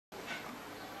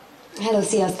Hello,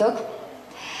 sziasztok!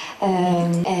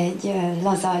 Egy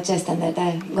laza jazz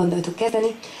standarddel gondoltuk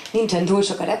kezdeni. Nincsen túl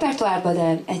sok a repertoárban,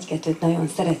 de egy-kettőt nagyon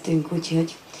szerettünk,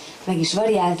 úgyhogy meg is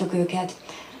variáltuk őket.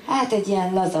 Hát egy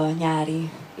ilyen laza nyári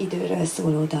időről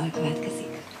szóló dal következik.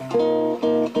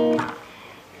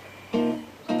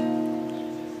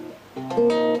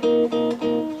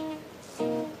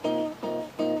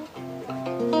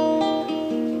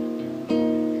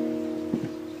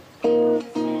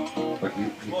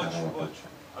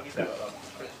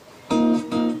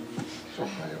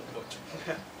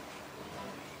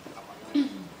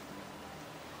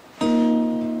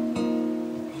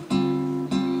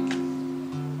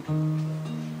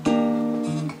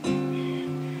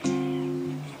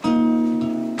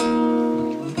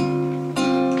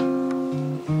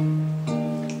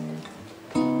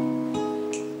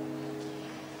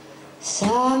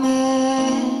 Summertime,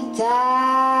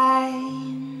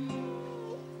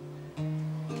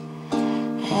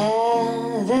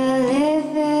 and the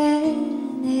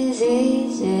living is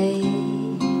easy.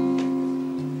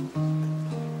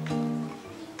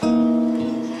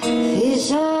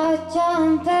 Fish are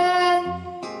jumping,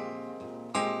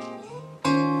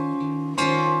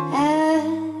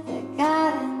 and the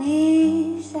garden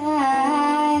is high.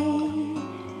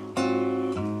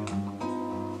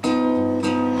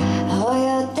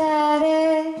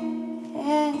 Daddy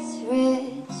is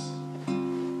rich,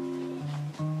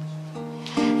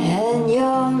 and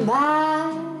your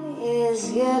mom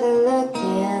is good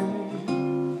looking.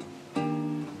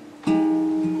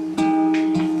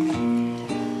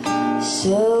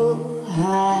 So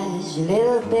hush,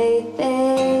 little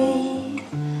baby,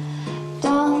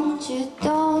 don't you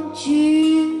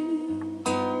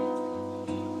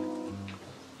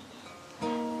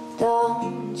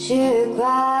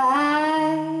cry.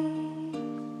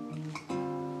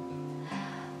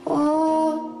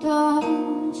 Oh,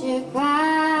 don't you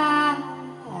cry.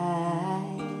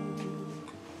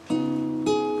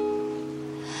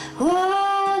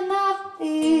 One of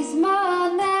these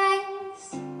mornings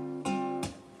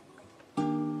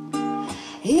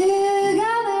you're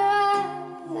gonna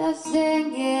rise up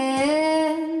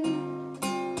singing.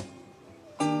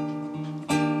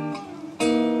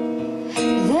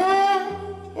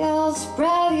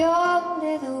 Spread your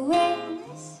little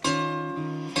wings,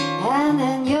 and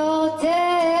then you'll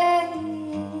take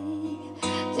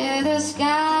to the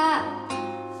sky.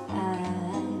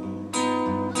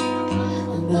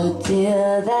 But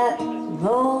till that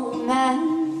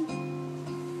moment,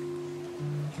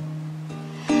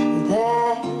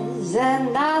 there's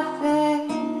nothing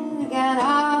can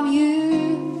harm you.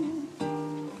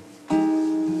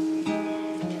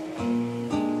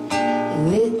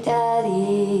 With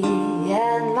Daddy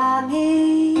and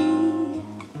Mommy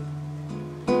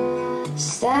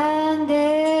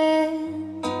standing,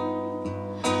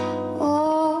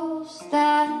 oh,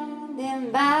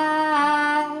 standing by.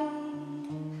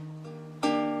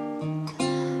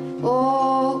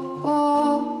 Oh, oh,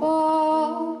 oh,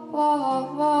 oh,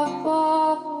 oh, oh.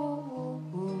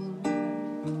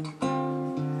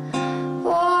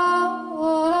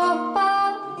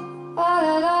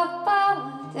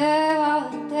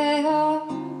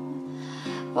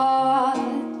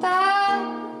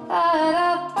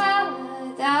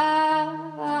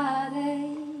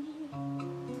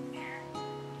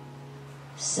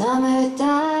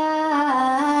 Summertime.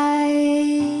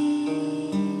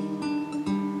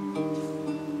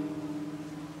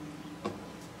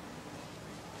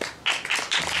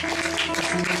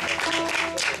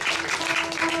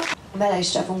 Bele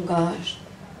is csapunk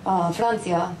a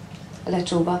francia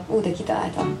lecsóba. De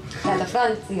kitaláltam. Tehát a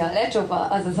francia lecsóba,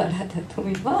 azaz a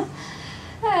ratatouille-ba.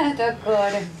 Hát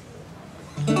akkor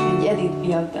egy Edith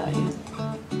Piaf-dal jött.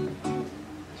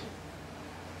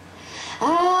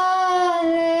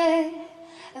 Allez,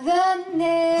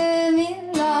 venez,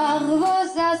 Milord,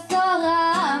 vos asseoir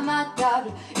à ma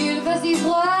table. Il fait si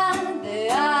froid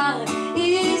dehors,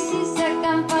 ici c'est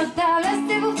confortable.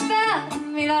 Laissez-vous faire,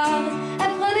 Milord,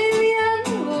 apprenez bien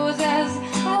vos aises,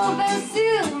 vos mains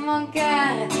sur mon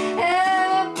cœur et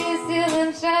vos pieds sur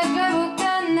une chaise. Je vous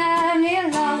connais,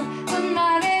 Milord, vous ne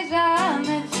m'avez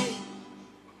jamais vu.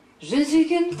 Je ne suis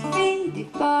qu'une fille du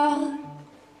port,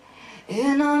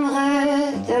 une ombre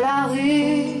de la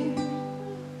rue.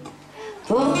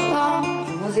 Pourtant,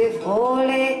 je vous ai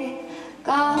frôlé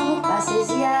quand vous passez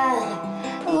hier.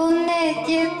 Vous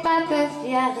n'étiez pas peu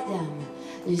fière, dame.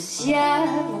 Du ciel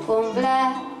vous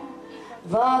comblait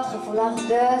votre foulard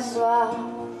de soie,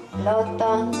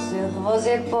 l'automne sur vos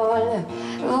épaules.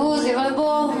 Vous et votre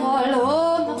beau rôle,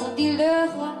 oh, dit le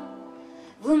roi.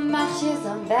 Vous marchez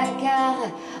en bel cœur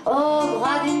au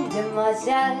bras d'une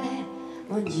demoiselle.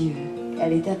 mon Dieu,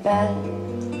 elle est à peine.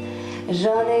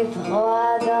 J'en ai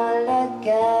froid dans le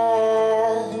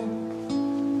cœur.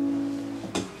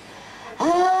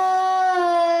 Allez,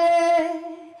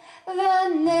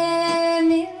 venez,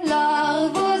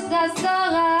 Milord, vous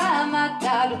asseoir à ma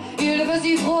table. Il fait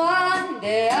si froid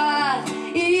dehors,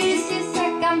 ici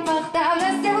c'est confortable.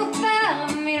 Laissez-vous faire,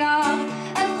 Milord,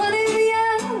 apprenez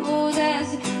bien vos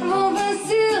aises, vos mains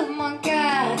sur mon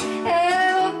cœur et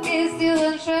vos pieds sur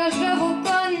une chaise. Je vous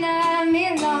connais,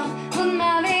 Milord, vous ne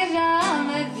m'avez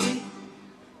jamais vu.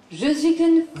 Je suis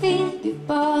qu'une fille du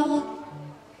port,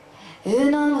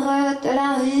 une ombre de la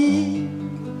rue.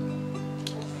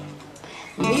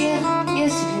 Dire qu'il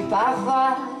suffit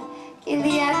parfois qu'il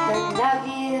y ait un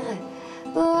navire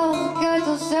pour que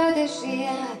tout se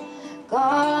déchire.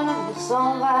 Quand le navire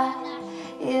s'en va,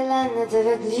 il est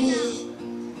avec lui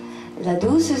la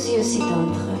douce yeux si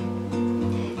tendre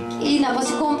qui n'a pas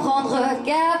su comprendre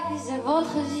qu'a brisé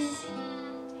votre vie.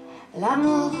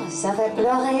 L'amour, ça fait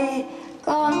pleurer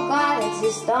comme quoi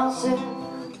l'existence,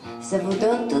 ça vous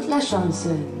donne toute la chance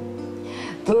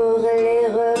pour les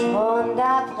reprendre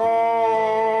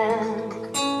après.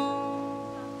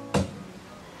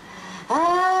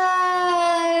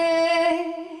 Allez,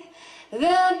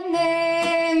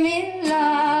 venez,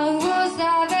 Milord, vous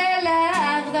avez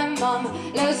l'air d'un homme,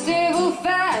 laissez-vous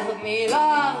faire,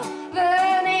 Milord.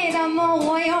 Venez dans mon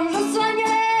royaume, je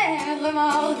soignerai les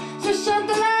remords, je chante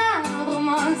la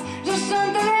romance, je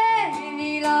chante les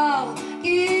Milord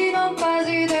qui n'ont pas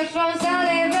eu de chance.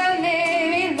 Allez,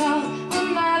 venez, Milord, vous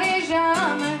ne m'avez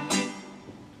jamais.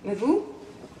 Mais vous,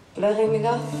 pleurez,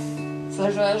 Milord, ça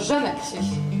je n'aurais jamais cru.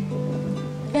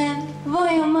 Ben,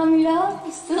 voyons, ma Milord,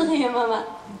 souriez, maman.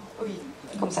 Oui,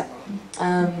 comme ça.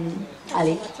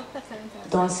 Allez,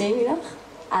 dansez, Milord.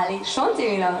 Allez, chantez,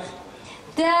 Milord.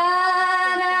 Da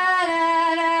da da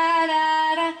da da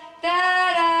da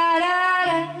da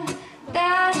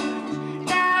da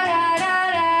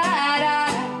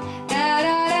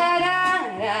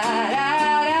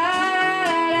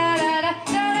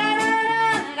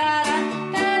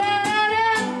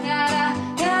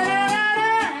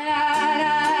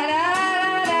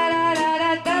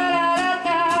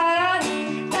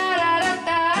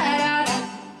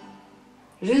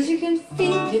Je suis qu'une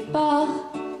fille du port,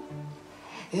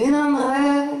 une ombre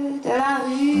de la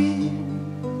rue.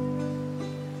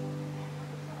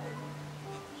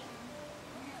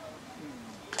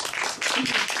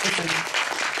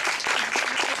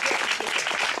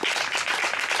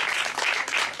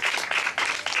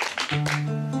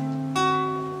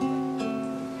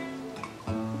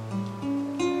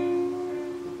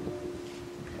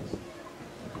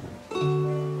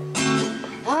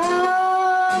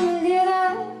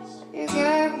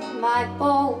 My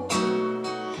bowl.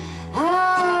 I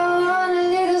want a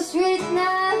little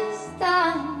sweetness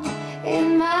down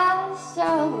in my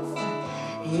soul.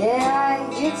 Yeah, I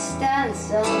could stand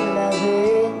some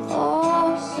loving,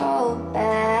 oh so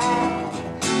bad.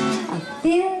 I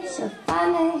feel so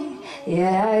funny,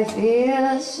 yeah, I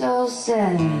feel so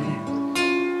sad.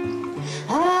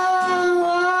 I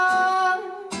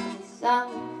want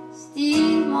some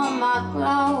steam on my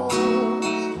clothes.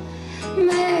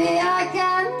 Maybe I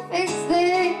can fix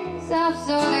things up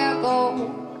so they'll go.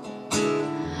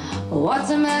 What's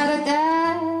the matter,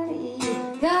 Daddy?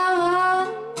 Come on,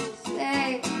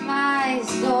 save my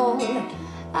soul.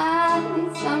 I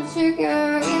need some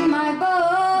sugar in my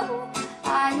bowl. I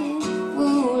ain't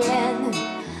fooling.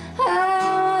 I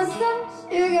want some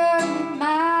sugar in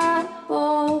my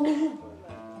bowl.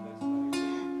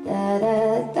 Da da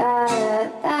da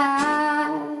da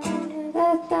da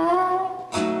da da.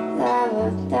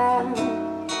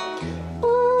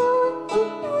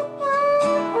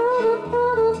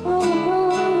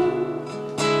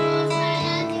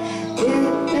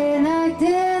 You've been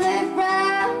acting a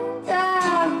friend,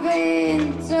 I've been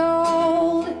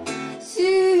told.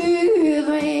 Soothe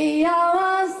me, I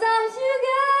want some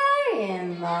sugar in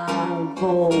my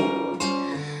bowl.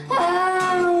 I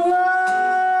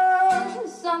want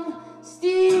some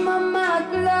steam on my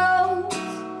clothes.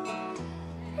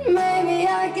 Maybe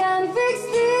I can fix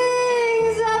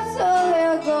things up so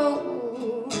they'll go.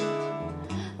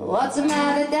 What's the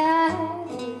matter,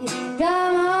 Daddy?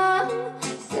 Come on,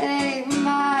 save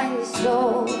my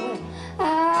soul. I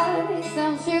need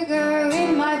some sugar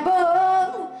in my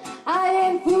bowl. I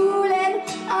ain't fooling,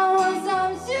 I want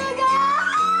some sugar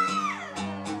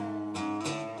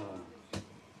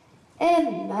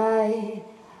in my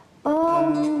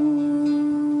bowl.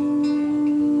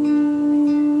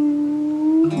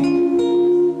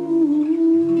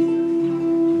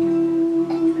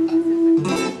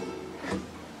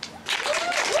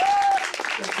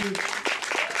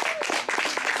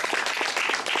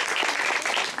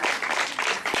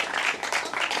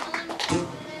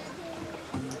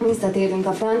 visszatérünk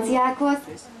a franciákhoz.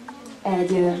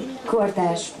 Egy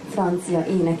kortárs francia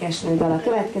énekesnő dala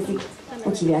következik,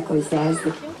 úgy hívják, hogy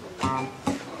Zezd.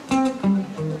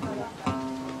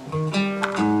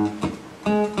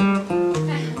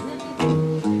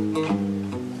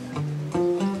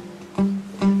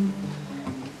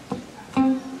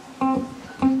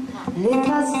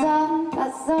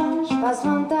 Je passe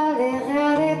mon temps les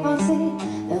rires, les pensées,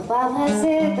 de pas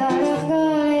presser dans leur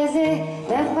corps les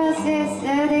de passer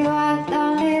se dévoile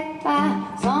dans les pas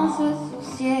sans se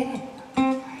soucier.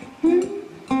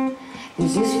 Je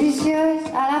suis suspicieuse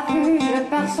à l'affût, je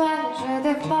perçois, je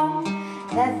dépends.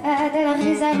 L'effet de leur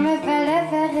visage me fait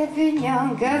l'effet répugnant,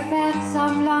 que faire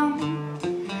semblant,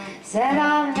 c'est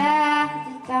dans l'air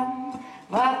du temps.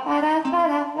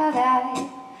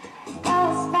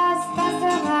 Passe, passe,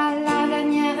 passera, la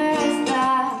dernière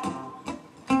restera.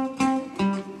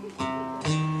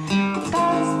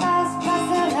 Passe, passe,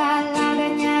 passera, la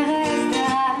dernière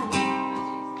restera.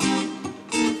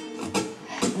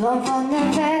 L'enfant ne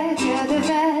fait que de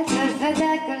fait, le fait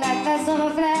est que la face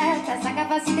reflète à sa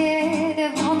capacité de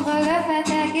prendre le fait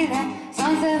est qu'il est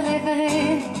sans se référer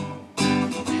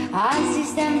à un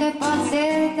système de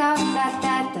pensée dans sa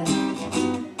tête.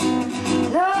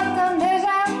 L'automne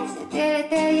déjà, c'était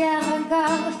l'été hier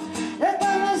encore. Le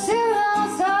temps mesure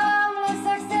ensemble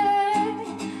s'accélérer.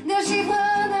 Des chiffres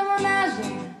de mon âge,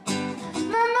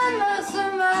 même se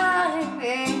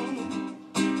m'arriver.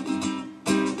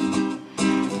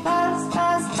 Passe,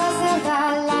 passe, passera,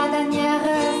 la dernière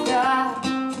restera.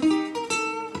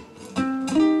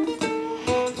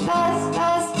 Passe,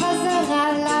 passe, passera,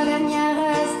 la dernière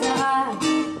restera.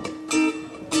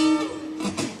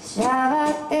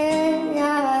 Shabate,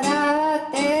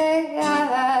 yabadabate,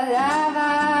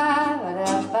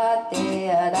 yabadabadabate,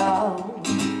 yadam.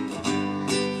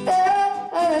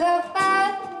 Yabadabate,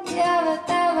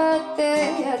 yabadabate,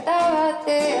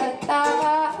 yadabate,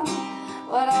 yadam.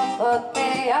 Wadabate,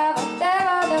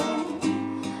 yabadabadam.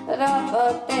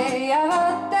 Wadabate,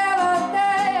 yabadabate,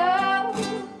 yam.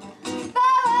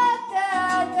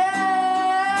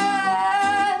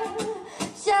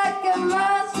 Chaque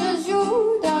main se joue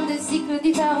dans des cycles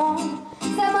différents.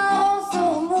 Sa main rend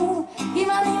son mou qui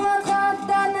m'anime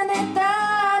d'un état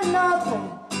à un autre.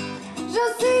 Je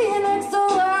suis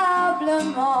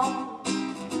inexorablement.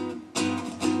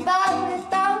 Par les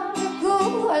temps, je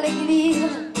cours à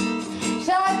l'église.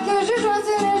 Chaque jour, je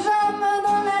suis les jambes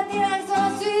dans la direction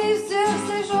suivre sur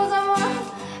ces choses à moi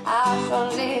à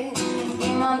changer qui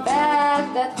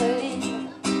m'empêchent d'être libre.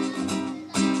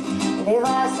 Les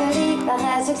bras se lient,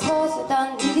 paraissent exposés dans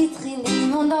des vitrines du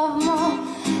monde en mouvement.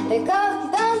 Les corps qui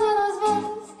dansent en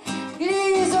osmose,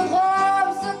 glissent aux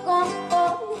robes, se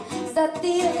confondent,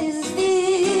 s'attirent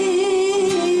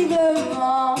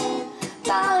irrésistiblement.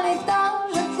 Dans les temps,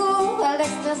 je cours à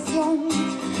l'expression.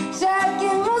 Chaque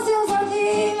émotion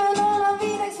sentie me donne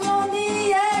l'envie d'exploser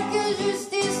et que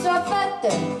justice soit faite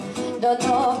de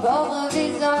nos pauvres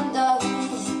vies endormies.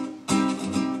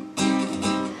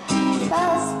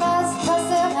 Passe, passe,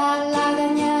 passera, la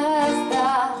dernière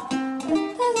restera.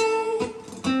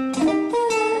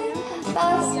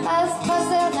 Passe, passe,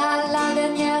 passera, la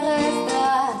dernière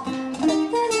restera.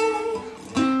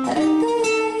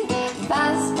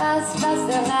 Passe, passe,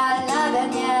 passera, la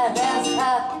dernière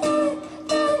restera.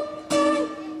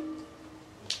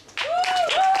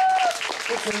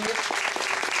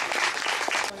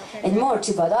 Egy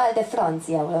morcsiba dal, de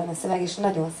franciául van a szöveg, és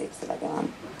nagyon szép szövege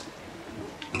van.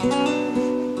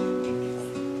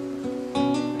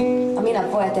 A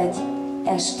minap volt egy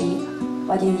esti,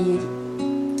 vagy így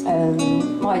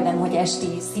majdnem, hogy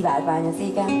esti szivárvány az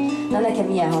égen. Na nekem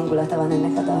milyen hangulata van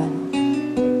ennek a dalnak.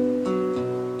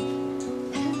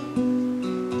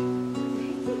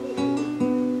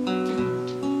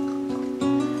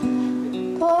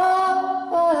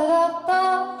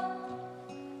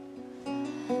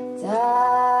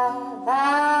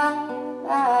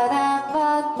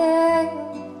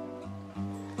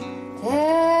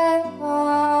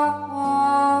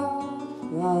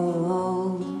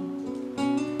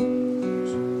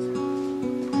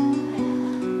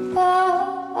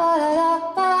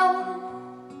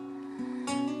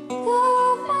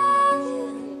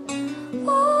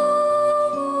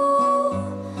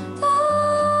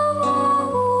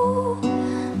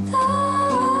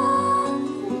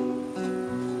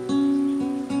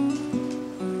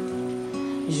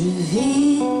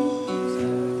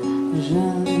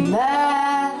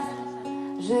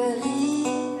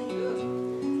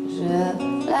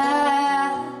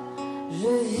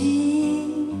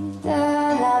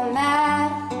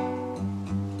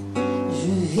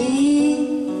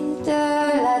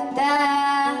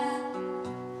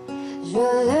 Je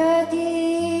le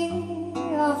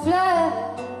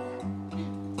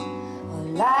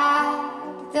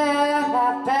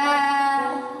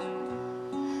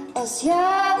au ciel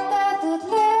de toutes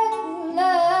les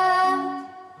couleurs.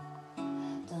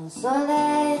 Ton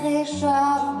soleil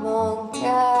réchauffe mon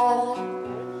cœur,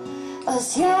 au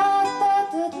ciel de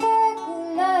toutes les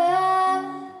couleurs.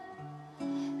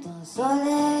 Ton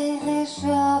soleil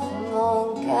réchauffe mon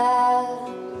cœur.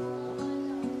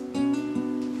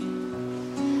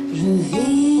 Je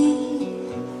vis,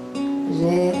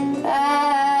 j'ai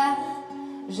peur,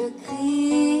 je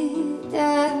crie de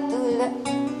douleur.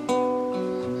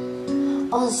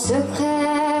 En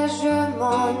secret je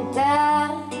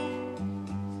m'enterre,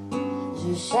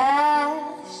 je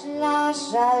cherche la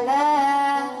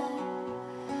chaleur,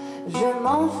 je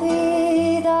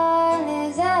m'enfuis dans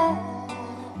les airs,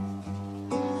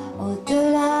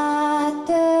 au-delà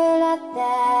de la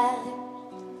terre,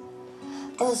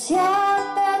 au ciel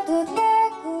de toutes les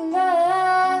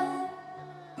couleurs.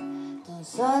 Ton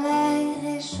soleil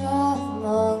réchauffe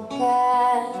mon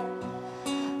cœur,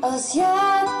 au ciel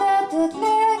de toutes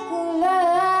les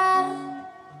couleurs.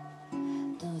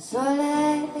 Ton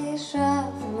soleil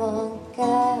réchauffe mon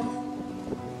cœur.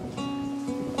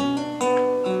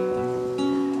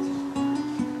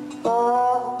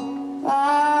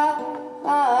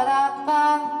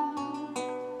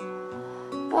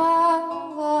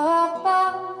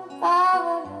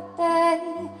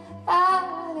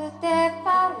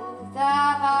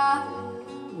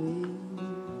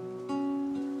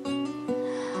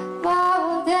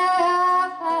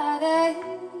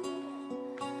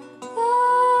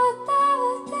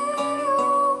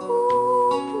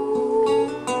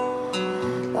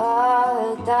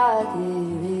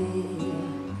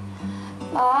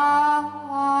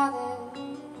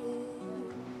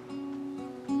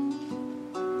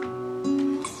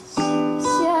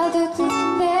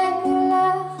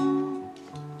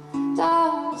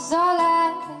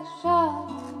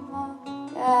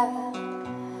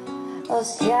 Au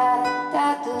ciel de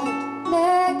toutes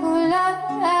les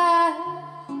couleurs,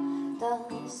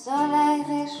 ton soleil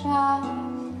réchauffe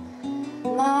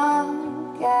mon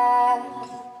cœur.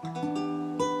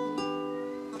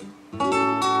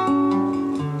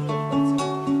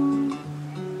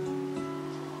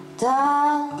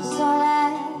 Ton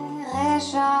soleil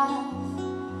réchauffe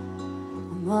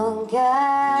mon cœur.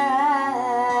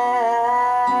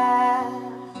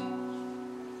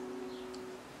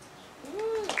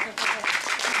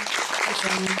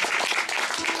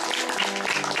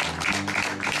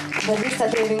 De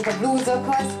visszatérünk a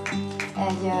bluesokhoz,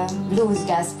 egy blues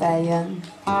gospel jön,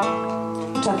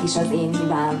 csak is az én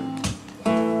hibám.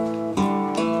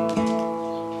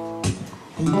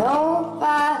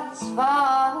 Nobody's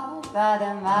fault but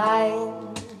mine.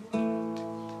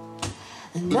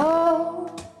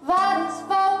 Nobody's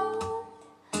fault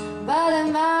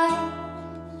but mine.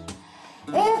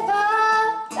 If I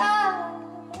die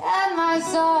and my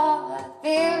soul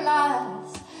be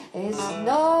lost, it's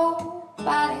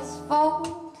nobody's fault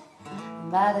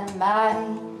but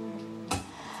mine.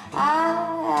 I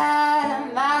had a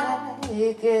mother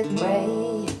who could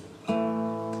pray.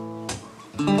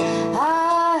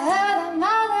 I had a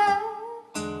mother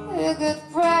who could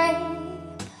pray.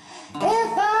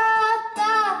 If I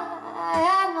die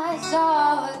and my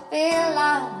soul would be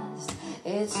lost,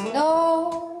 it's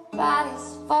nobody's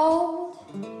fault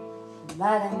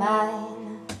but mine.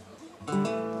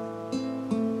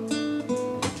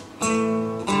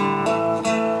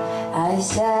 I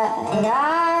said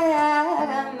I had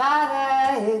a mother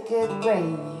who could pray.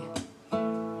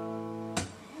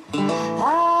 I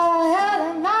had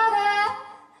a mother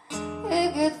who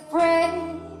could pray.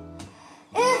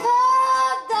 If I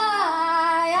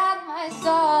die and my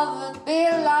soul would be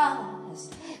lost,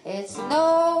 it's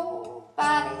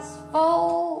nobody's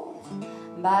fault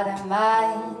but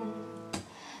mine.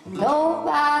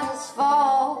 Nobody's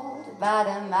fault but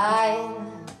mine.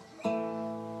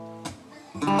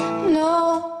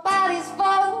 Nobody's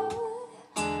fault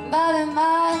but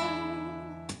mine.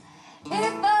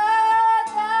 If I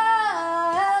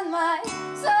die and my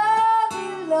soul be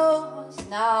lost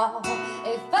now,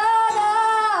 if I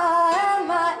die and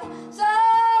my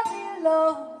soul be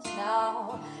lost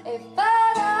now, if I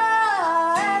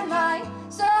die and my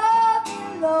soul be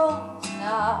lost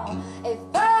now, if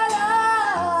I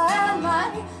die and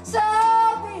my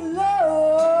soul be lost,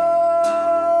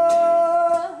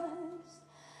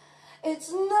 it's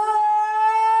nobody's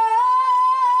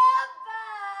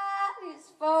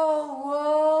fault.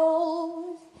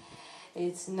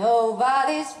 It's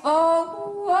nobody's fault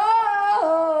but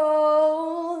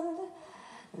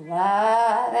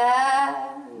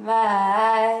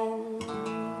mine.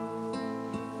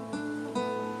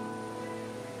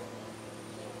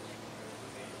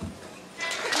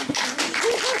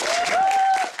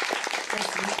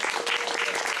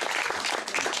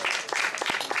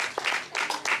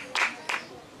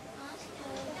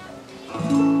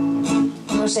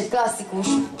 egy klasszikus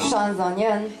sanzon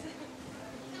jön,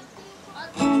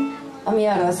 ami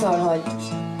arról szól, hogy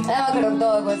nem akarok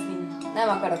dolgozni, nem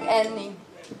akarok enni,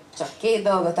 csak két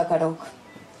dolgot akarok: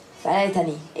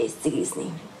 felejteni és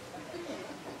cigizni.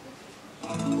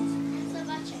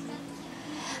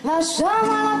 Ma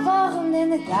chambre à la forme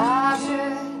d'un étage,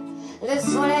 le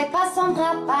soleil passe son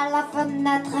bras par la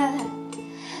fenêtre,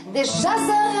 des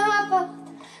chasseurs à ma porte,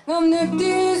 comme de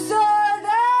petits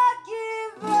soldats qui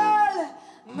veulent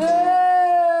me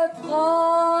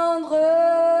prendre.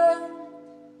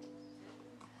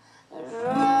 Je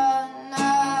ne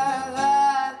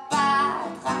veux pas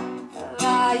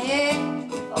travailler,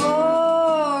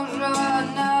 oh, je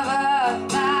ne veux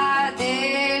pas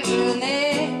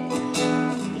déjeuner,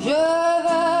 je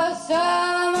veux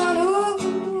seulement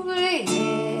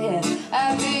oublier.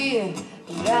 Et puis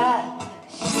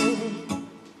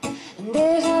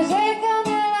déjà j'ai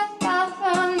connu le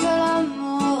parfum de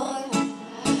l'amour,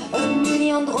 1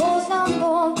 million de roses n'en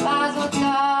vont pas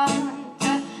autant.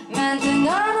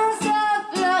 Maintenant nos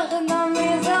fleurs dans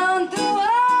mes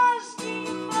entourages qui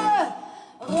me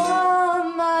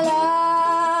rendent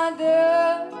malade.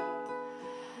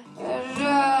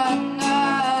 Je ne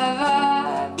veux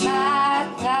pas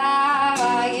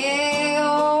travailler,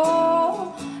 oh,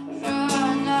 je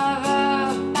ne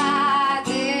veux pas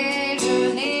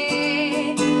déjeuner,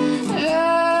 je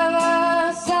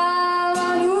veux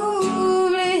seulement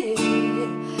oublier.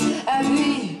 Et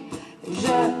puis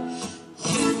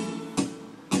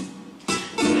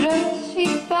je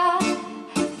suis pas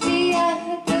fière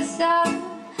de ça.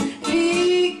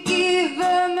 Lui qui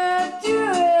veut me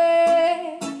tuer,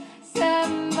 c'est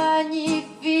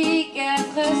magnifique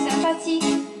être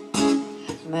sympathique,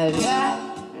 mais je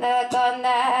ne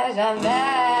connais jamais.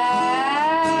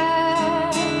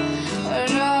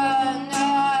 Je ne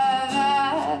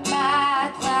veux pas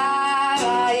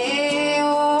travailler,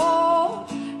 oh,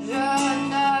 je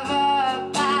ne veux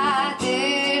pas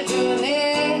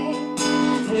déjeuner,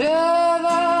 je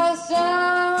veux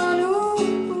seulement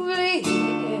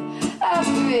oublier.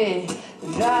 Appuyer,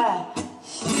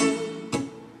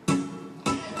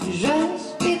 je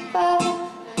suis pas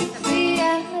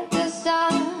fière de ça.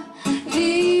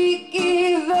 Lui qui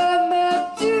veut me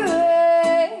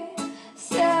tuer,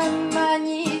 c'est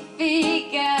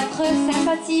magnifique être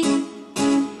sympathique,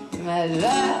 mais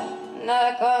je ne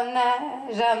connais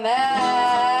jamais.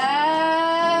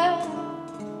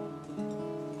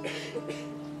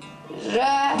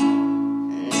 Je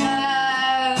ne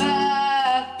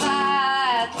veux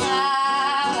pas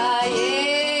travailler,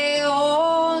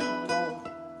 oh non.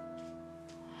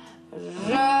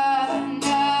 Je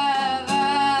ne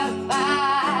veux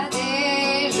pas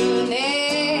déjeuner,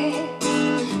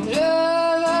 je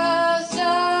veux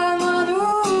seulement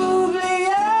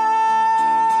oublier.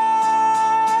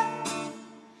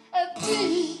 Et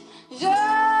puis je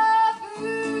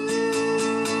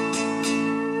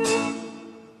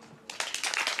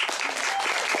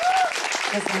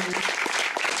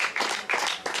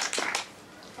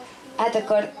Hát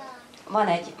akkor van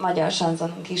egy magyar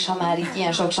sanzonunk is, ha már így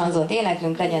ilyen sok sanzont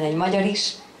éneklünk, legyen egy magyar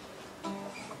is.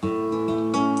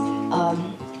 A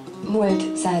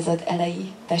múlt század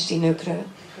elejé pesti nőkről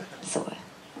szól.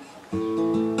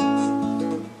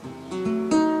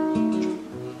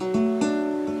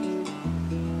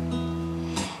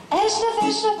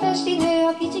 Este festi nő,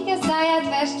 a kicsike száját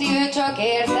festi, ő csak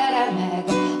értelem meg,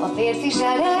 a férfi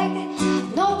sereg.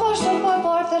 Napos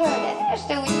portöröl, de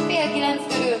este úgy 8:30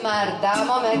 körül már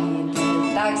dáma megint,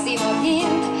 taxima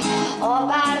kint, a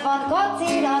bárban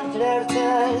kacéran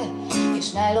flörtöl,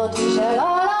 és nylont visel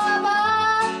a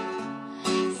lábán.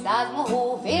 100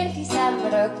 mohó férfi szem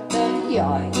rögtön,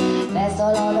 jaj,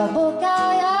 leszalad a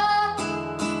bokáján.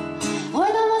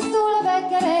 Hajnal szól a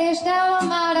bekkere, és te van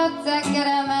már a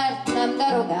cekkere, mert nem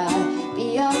derogál,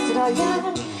 piacra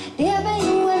jár. Délben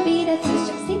jó elvédet, és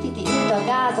csak szipíti őt a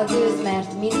gáz, a gőz,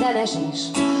 mert mindenes is.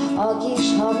 A kis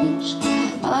hamis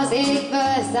az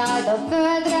égből szállt a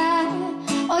földre,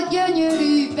 a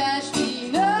gyönyörű pesti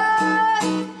nő.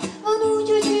 Van úgy,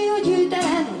 hogy hű, hogy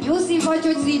hűtelen, hogy jó szív vagy,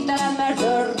 hogy szívtelen, mert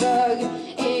ördög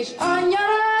és angyal.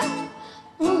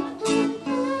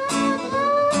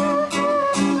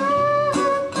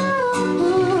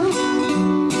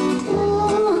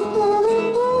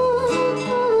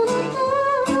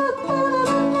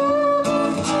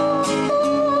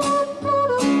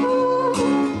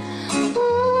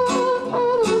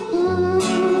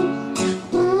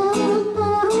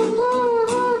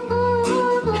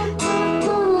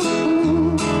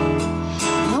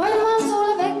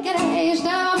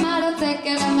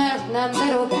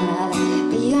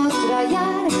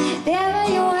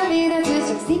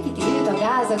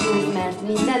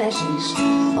 minden esés,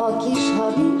 a kis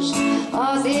hamis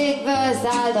az égből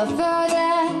szállt a földre,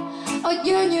 a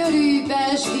gyönyörű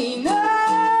pesti nő.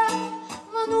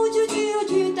 Van úgy, hogy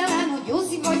hűtelen, hogy jó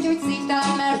szív vagy, hogy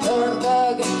szívtelen, mert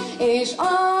ördög és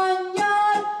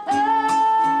angyal ő.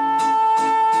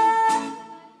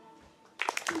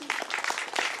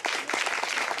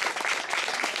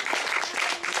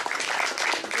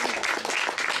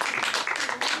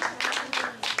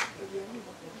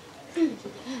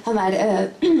 Ha már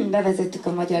bevezettük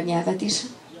a magyar nyelvet is,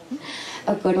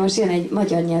 akkor most jön egy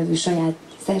magyar nyelvű saját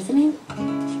szerzemény,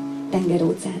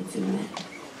 Tenger-óceán címmel.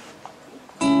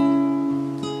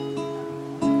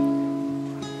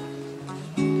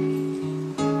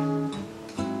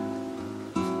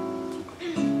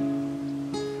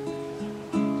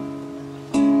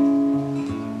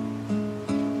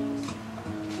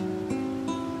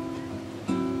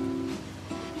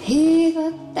 Hív a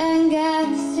tenger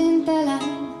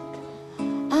szüntelen,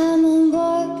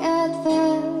 álmomból kelt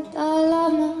fel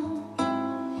dallama,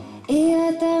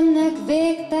 életemnek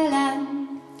végtelen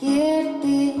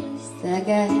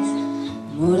kérdészeget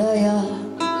muraja.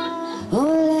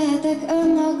 Hol lehetek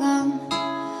önmagam,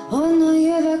 honnan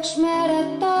jövök, s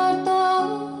merre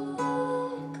tartok?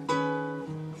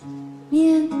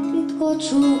 Milyen titkot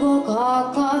súgok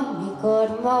halkan,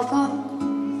 mikor magam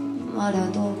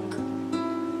maradok?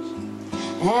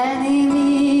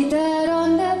 Elnémít a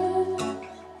rendezvú,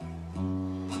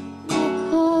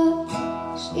 meghal,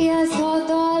 s ijeszt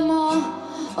hatalma,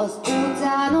 az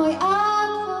óceán oly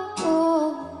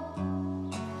átható.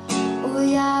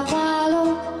 Újjá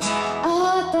válok,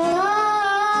 átalán.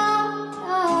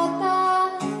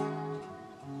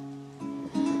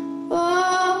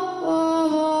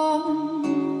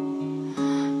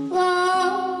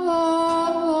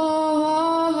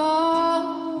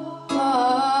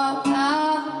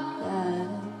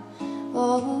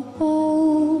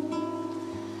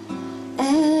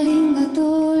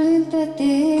 Elingató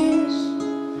lüktetés,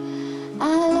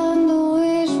 állandó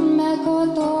és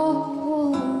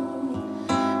megható,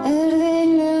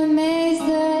 örvénylő mély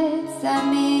zöld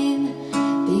szemén,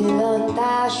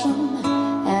 pillantásom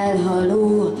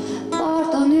elhaló,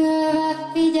 parton ülve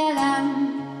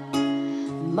figyelem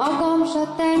magam s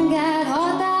a tenger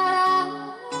határát.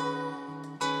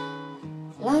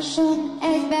 Lassan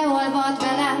egybeolvad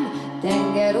velem,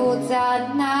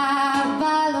 tenger-óceánnál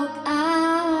válok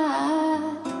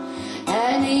át.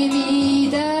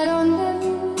 Elnémít a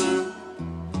rendezvú,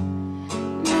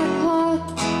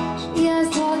 meghat, s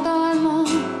ijeszt hatalma,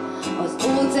 az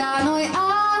óceán oly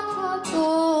átható.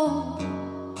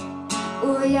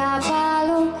 Újjá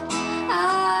válok,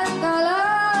 általán.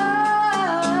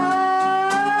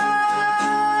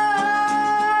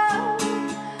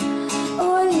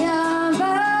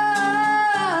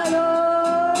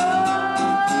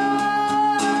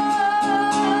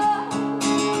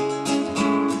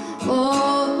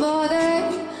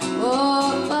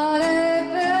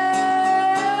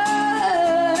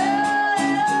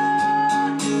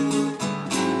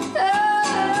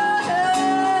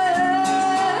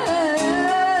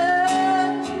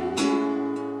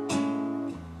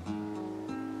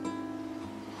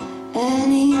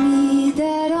 Elnémít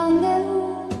a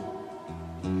rendezvú,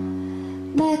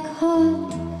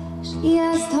 meghalt, s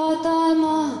ijeszt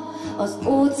hatalma, az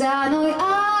óceán oly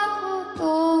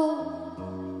átható.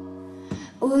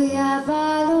 Újjá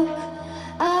válok,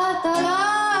 általán.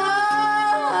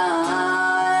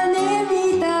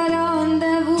 Elnémít a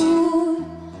rendezvú,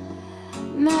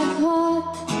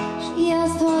 meghalt, s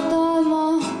ijeszt hatalma,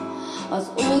 az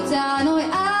óceán oly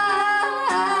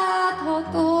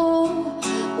átható.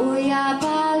 Újjá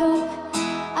válok,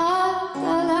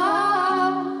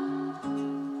 általán.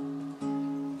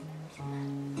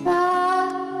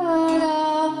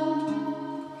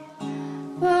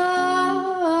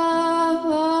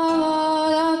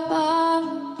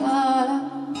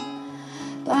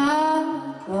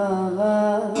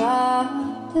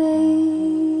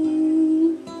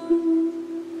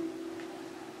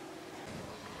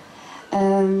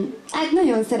 Hát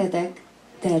nagyon szeretek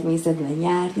természetben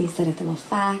járni, szeretem a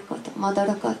fákat, a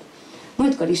madarakat.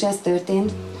 Múltkor is ez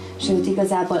történt, sőt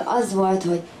igazából az volt,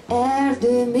 hogy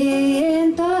erdő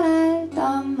mélyén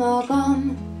találtam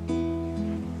magam.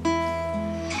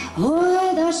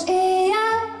 Holdas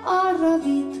éjjel arra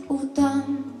vitt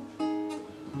utam,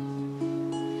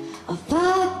 a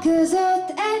fák között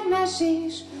egy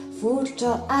mesés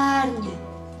furcsa árny,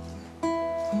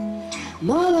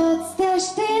 malac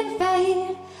testén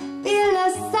fehér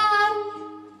pilles szárny.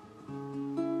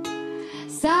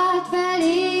 Szállt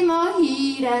felém a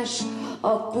híres,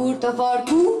 a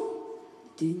kurtafarkú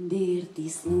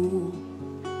tündérdisznó.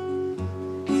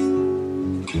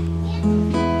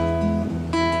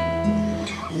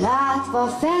 Látva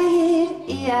fehér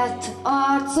ilyet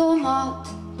arcomat,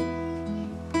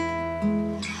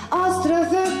 azt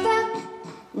röfögtem,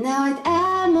 ne hagyd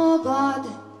el magad.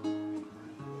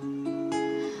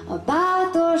 A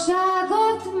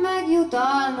bátorságot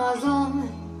megjutalmazom,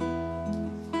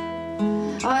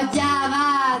 a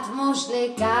gyávát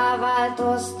moslékká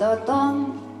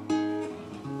változtatom.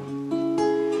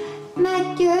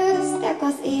 Meggyőztek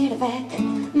az érvek,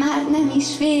 már nem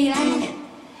is félek,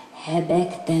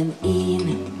 hebegtem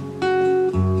én.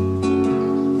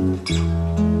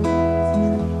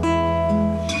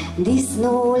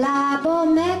 Disznólába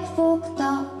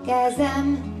megfogta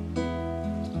kezem,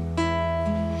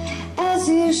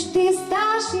 ezüst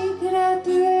tisztásig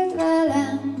repült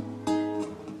velem.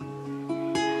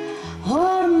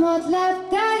 Harmad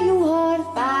lepte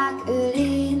juharfák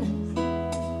ölén,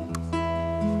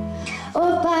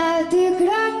 opál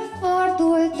tükrök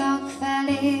fordultak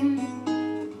felém,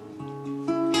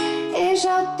 és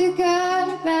a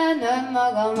tükörben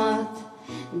önmagamat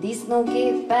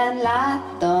disznóképpen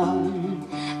láttam.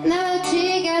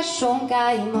 Nevetséges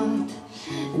sonkáimat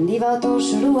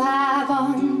divatos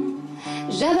ruhában,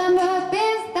 zsebemből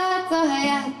pénztárca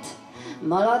helyett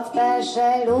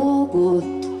malacpersely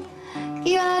lógott.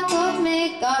 Kilátott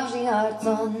még kapzsi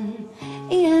arcon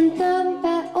ilyen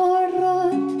tömpe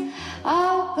orrot,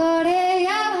 akkor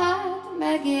éjjel hát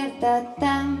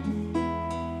megértettem.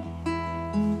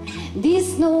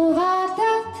 Disznóvá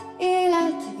tett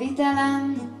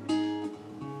életvitelem,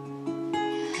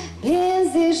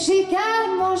 pénz és siker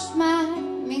most már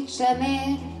mit sem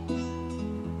ér.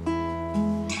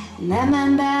 Nem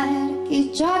ember, ki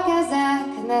csak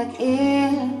ezeknek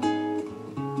él,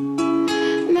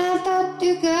 mert a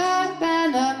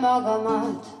tükörben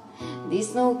önmagamat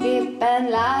disznóképpen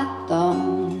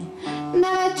láttam.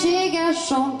 Nevetséges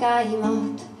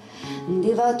sonkáimat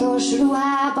divatos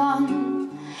ruhában,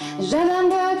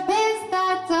 zsebemből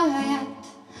pénztárca helyett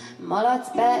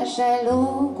malacpersely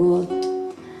lógott.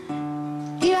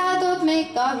 Kilátott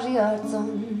még kapzsi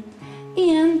arcon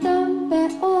ilyen tömpe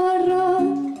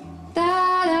orrot.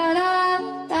 Ta-da-da,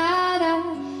 ta-da,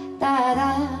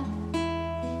 ta-da.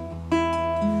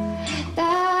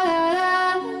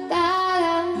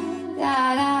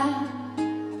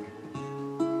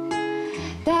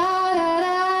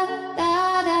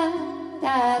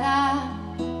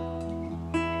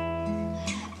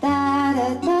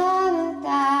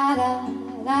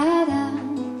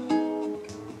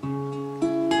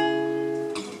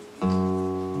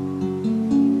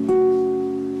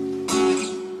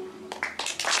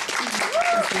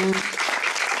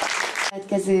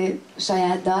 Következő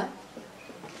saját dal,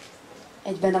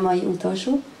 egyben a mai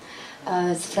utolsó,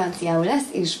 az franciául lesz,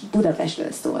 és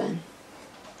Budapestről szól.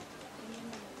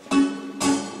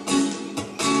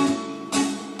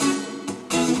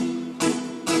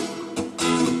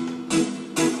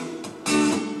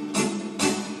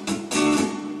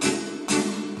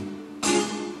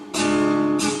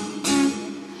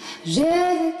 J'ai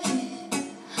vécu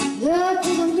de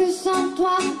plus en plus sans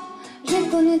toi, j'ai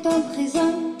connu ton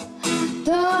prison,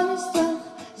 ton histoire,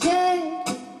 j'ai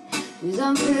plus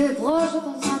en plus proche de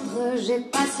ton centre, j'ai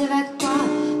passé avec toi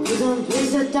plus en plus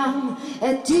de temps,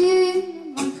 et tu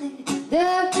m'as montré de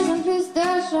plus en plus de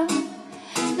choses,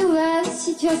 nouvelles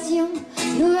situations,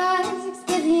 nouvelles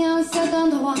expériences, cet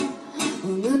endroit où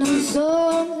nous nous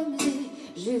sommes amusés,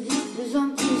 j'ai vu plus en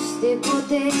plus tes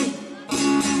beautés.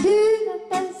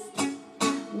 Budapest,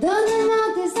 donne-moi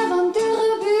des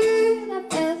aventures,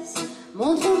 Budapest,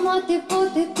 montre-moi tes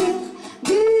beautés pures,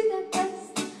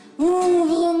 Budapest,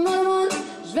 ouvre-moi le monde,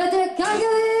 je vais te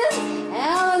conquérir et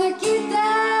avant de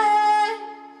quitter.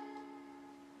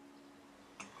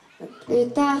 Plus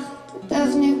tard, t'es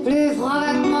devenu plus froid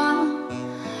avec moi,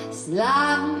 cela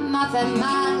m'a fait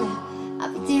mal,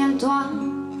 abstiens-toi,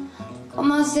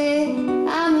 commencer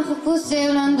à me repousser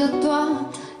loin de toi.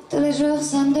 Tous les jours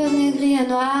sont devenus gris et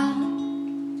noirs.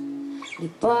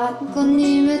 Les pas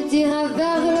connus me tiraient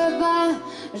vers le bas.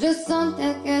 Je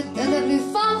sentais que t'étais plus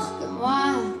fort que moi.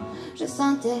 Je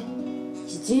sentais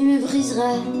que tu me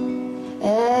briserais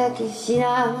et que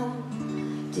finalement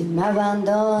tu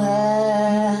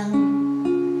m'abandonnerais.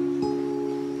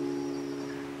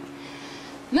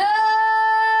 Mais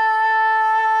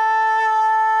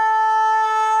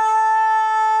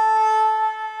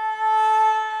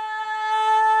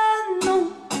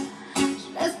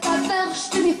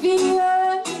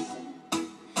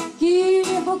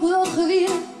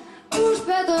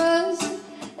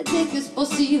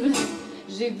possible,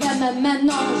 j'y vais mais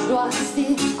maintenant je dois rester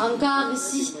encore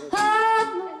ici. Ah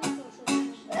non,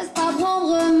 je laisse pas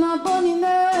prendre ma bonne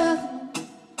humeur,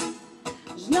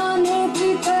 je n'en ai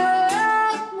plus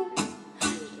peur,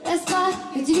 je laisse pas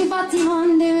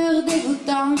bâtiments, des murs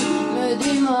dégoûtants me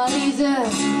démoralisent.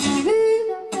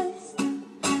 Budapest,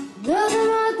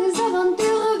 donne-moi des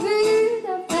aventures.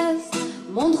 Budapest,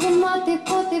 montre-moi tes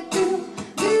côtés purs.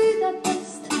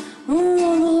 Budapest,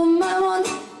 ouvre ma monde,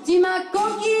 tu m'as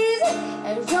conquise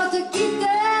et je dois te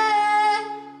quitter.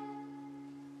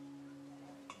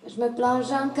 Je me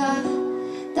plonge encore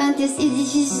dans tes si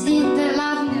difficiles de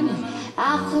l'avenir.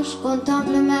 Après je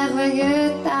contemple le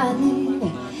merveilleux Danube,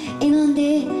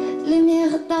 inondé de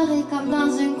lumière dorée comme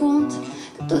dans un conte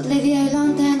que toutes les vieilles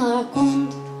lanternes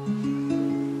racontent.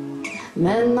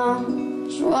 Maintenant,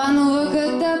 je vois à nouveau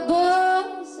que t'es beau,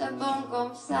 c'est bon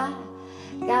comme ça,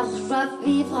 car je dois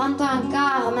vivre en ton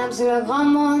corps, même si le grand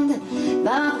monde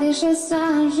va m'empêcher ça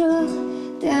un jour.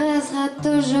 Tu resteras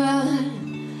toujours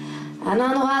un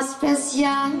endroit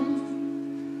spécial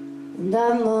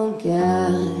dans mon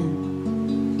cœur.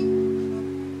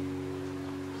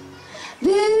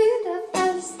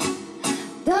 Budapest,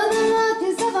 donne-moi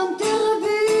tes aventures.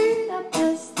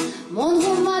 Budapest,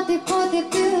 montre-moi tes côtés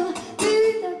purs.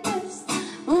 Budapest,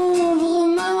 ouvre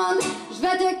ma monde, je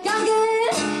vais te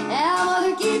conquérir et avant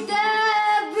de quitter.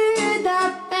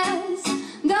 Budapest,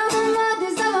 donne-moi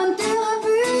des aventures.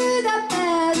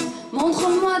 Budapest,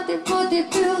 montre-moi tes côtés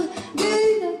purs.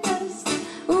 Budapest,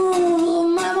 ouvre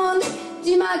ma monde,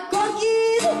 tu m'as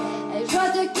conquise et je dois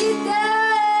te quitter.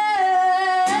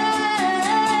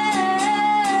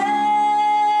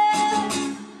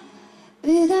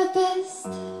 Budapest.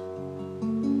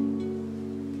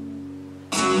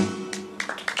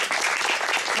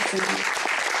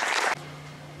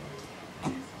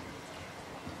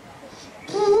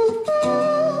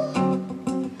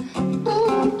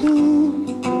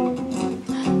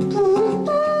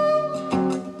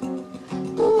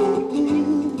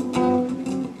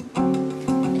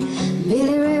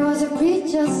 Billy Ray was a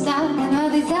preacher's son, and all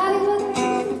these daddy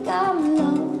wouldn't come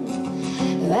alone.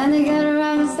 When they got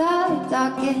around and started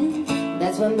talking,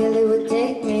 that's when Billy would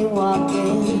take me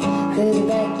walking through the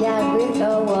backyard with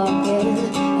her walking,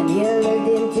 and he looked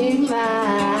into my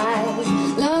eyes.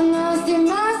 Lord knows to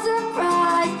my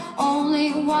surprise,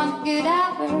 only one could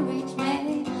ever reach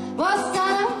me. Was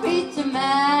son of a preacher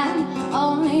man,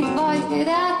 only voice could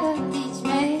ever teach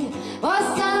me. Was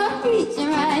son of a preacher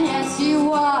man, yes he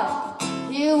was,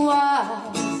 he was.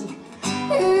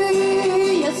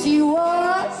 Ooh, yes he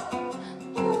was.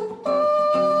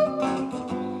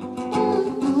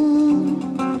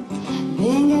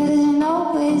 Being good isn't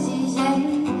always easy,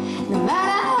 no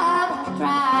matter how I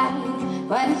try.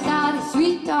 When he started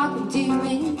sweet talking to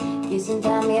me, kissing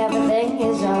tell me everything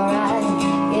is alright.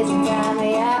 Kissing tell me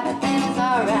everything is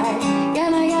alright.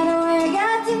 Can I get away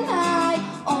again tonight?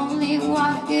 Only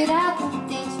one could ever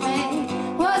teach me.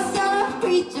 Was son of a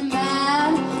preacher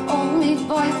man, only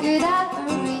voice could ever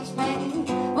reach me.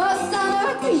 Was son of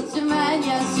a preacher man,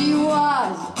 yes he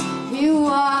was, he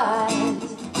was.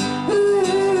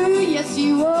 Ooh, yes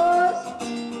he was.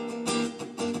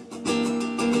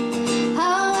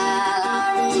 How well I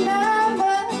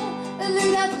remember the look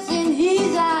that was in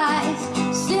his eyes,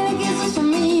 stealing kisses from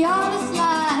me on the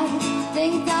slide,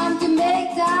 taking time to make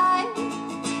time,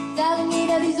 telling me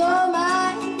that he's all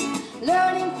mine,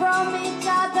 learning from each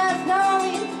other's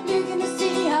knowing, looking to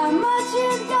see how much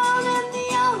he's gone, and the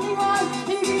only one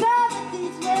who could ever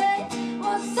teach me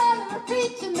was son of a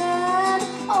preacher man,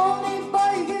 only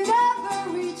boy who could ever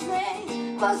reach me.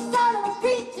 Was son of a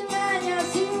preacher man,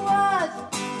 yes he was,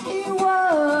 he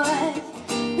was.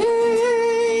 Ooh,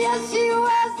 yes he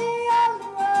was the only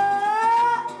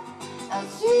one. A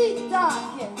sweet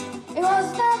talking, it was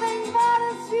nothing but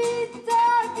a sweet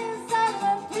talking son of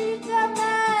a preacher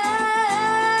man.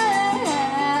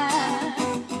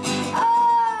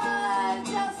 Oh,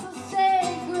 just so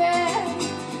sacred,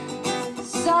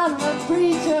 son of a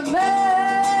preacher man.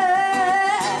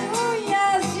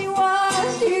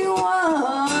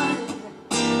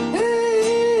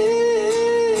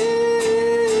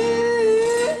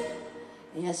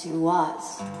 Yes, he was.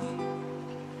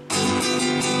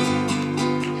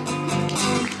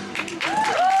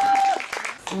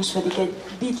 Most pedig egy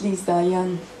Beatles dal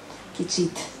jön,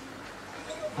 kicsit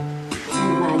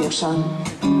mányosan.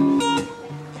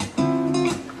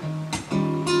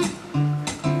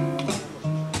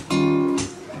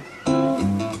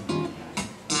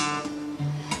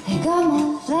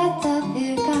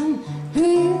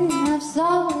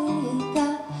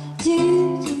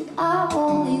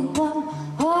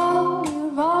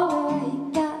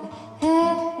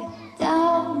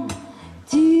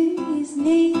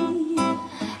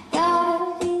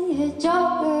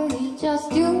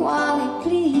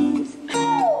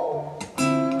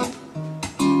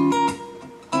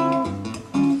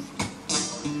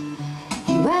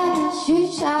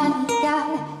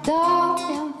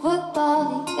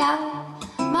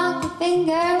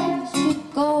 fingers to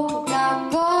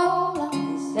Coca-Cola.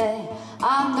 They say,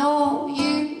 I know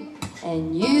you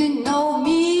and you know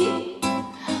me.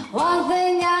 One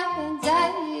thing I can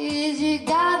tell you is you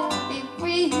gotta be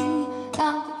free.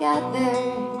 Come together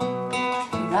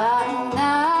right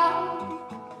now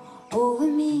over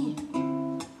me.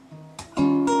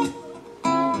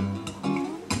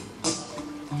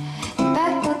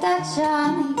 Back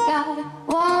protection, he got a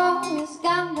warrior's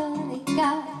gamble, he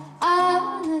got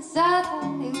on the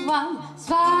suddenly one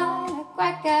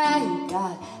firecracker, he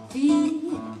got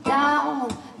feet down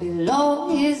below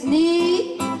his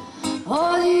knee.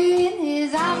 Hold you in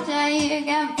his arms, you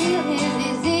can feel his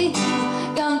disease.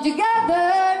 Come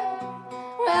together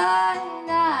right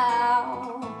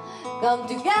now. Come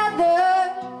together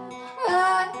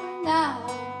right now.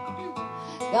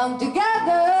 Come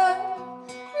together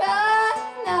right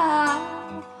now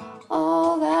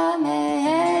over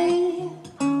me.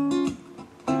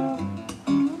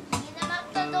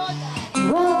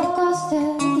 Roller coaster,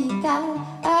 he got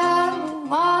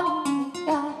everyone, he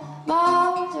got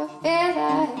more to feel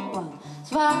like one.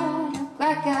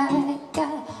 Firecracker, he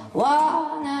got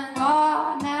one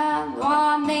and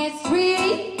one is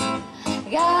three.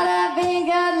 Gotta be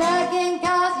good looking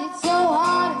 'cause it's so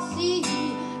hard to see.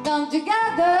 Come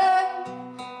together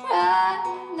right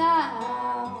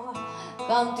now.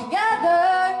 Come together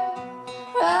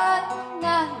right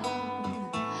now.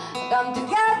 Come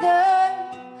together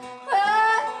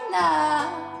right now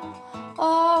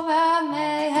over me.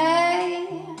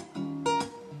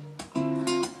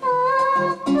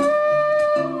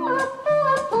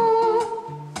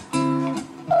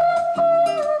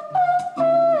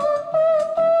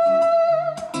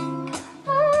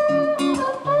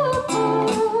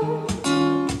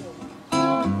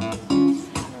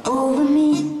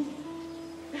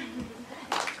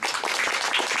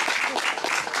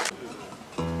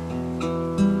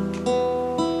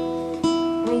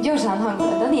 Gyorsan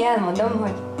hangoldani, elmondom,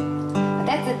 hogy ha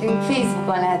tetszettünk,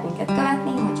 Facebookon lehet minket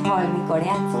követni, hogy valamikor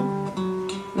játszunk.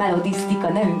 MeloDisztiK a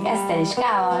nevünk Eszter és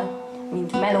K-val,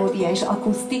 mint melódia és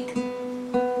akusztik.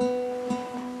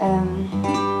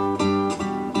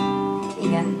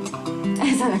 Igen,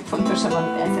 ez a legfontosabb,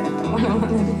 amit el szerettem volna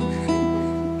mondani.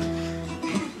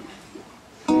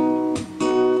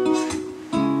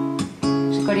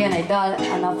 És akkor jön egy dal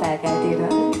a nap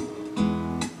felkeltéről.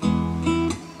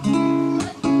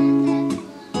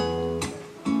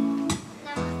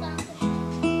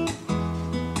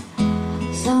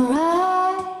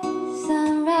 Sunrise,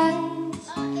 sunrise,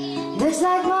 looks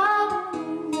like one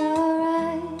in your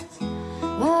eyes,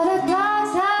 but the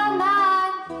clouds are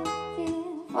not looking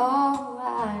for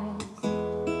eyes.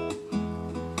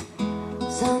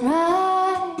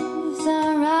 Sunrise,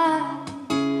 sunrise,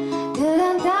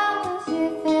 couldn't tell us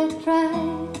if it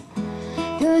tried,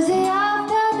 'cause the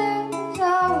afternoon's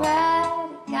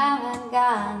already come and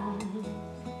gone.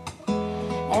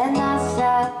 And I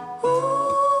said, ooh,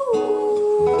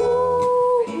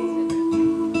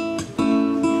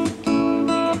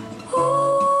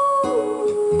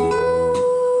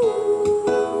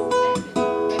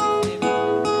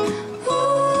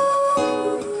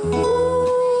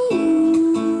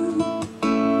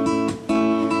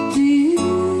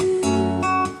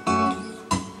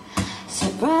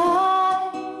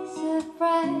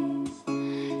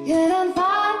 couldn't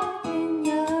find it in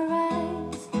your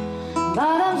eyes,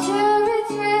 but I'm sure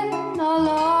it's written all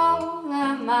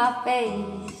over my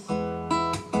face.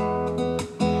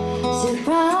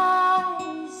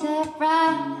 Surprise,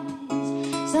 surprise,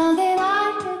 something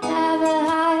I could never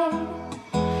hide.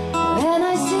 When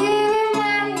I see we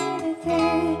made it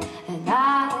through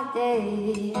another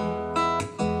day,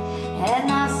 and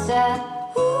I said,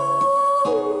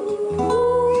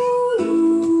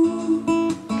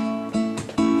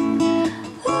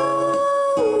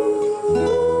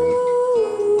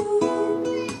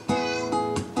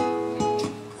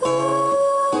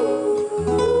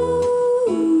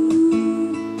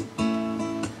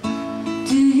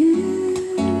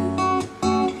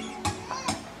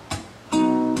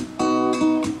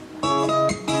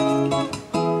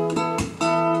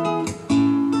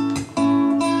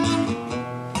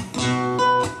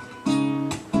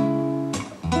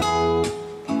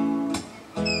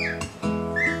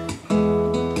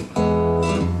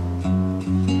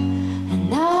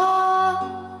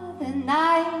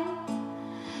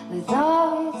 with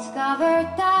all its covered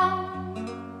down,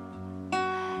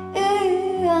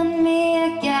 you and me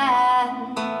again.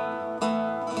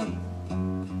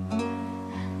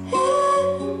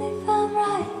 And if I'm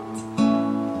right,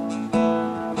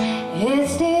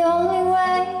 it's the only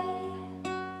way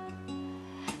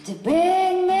to be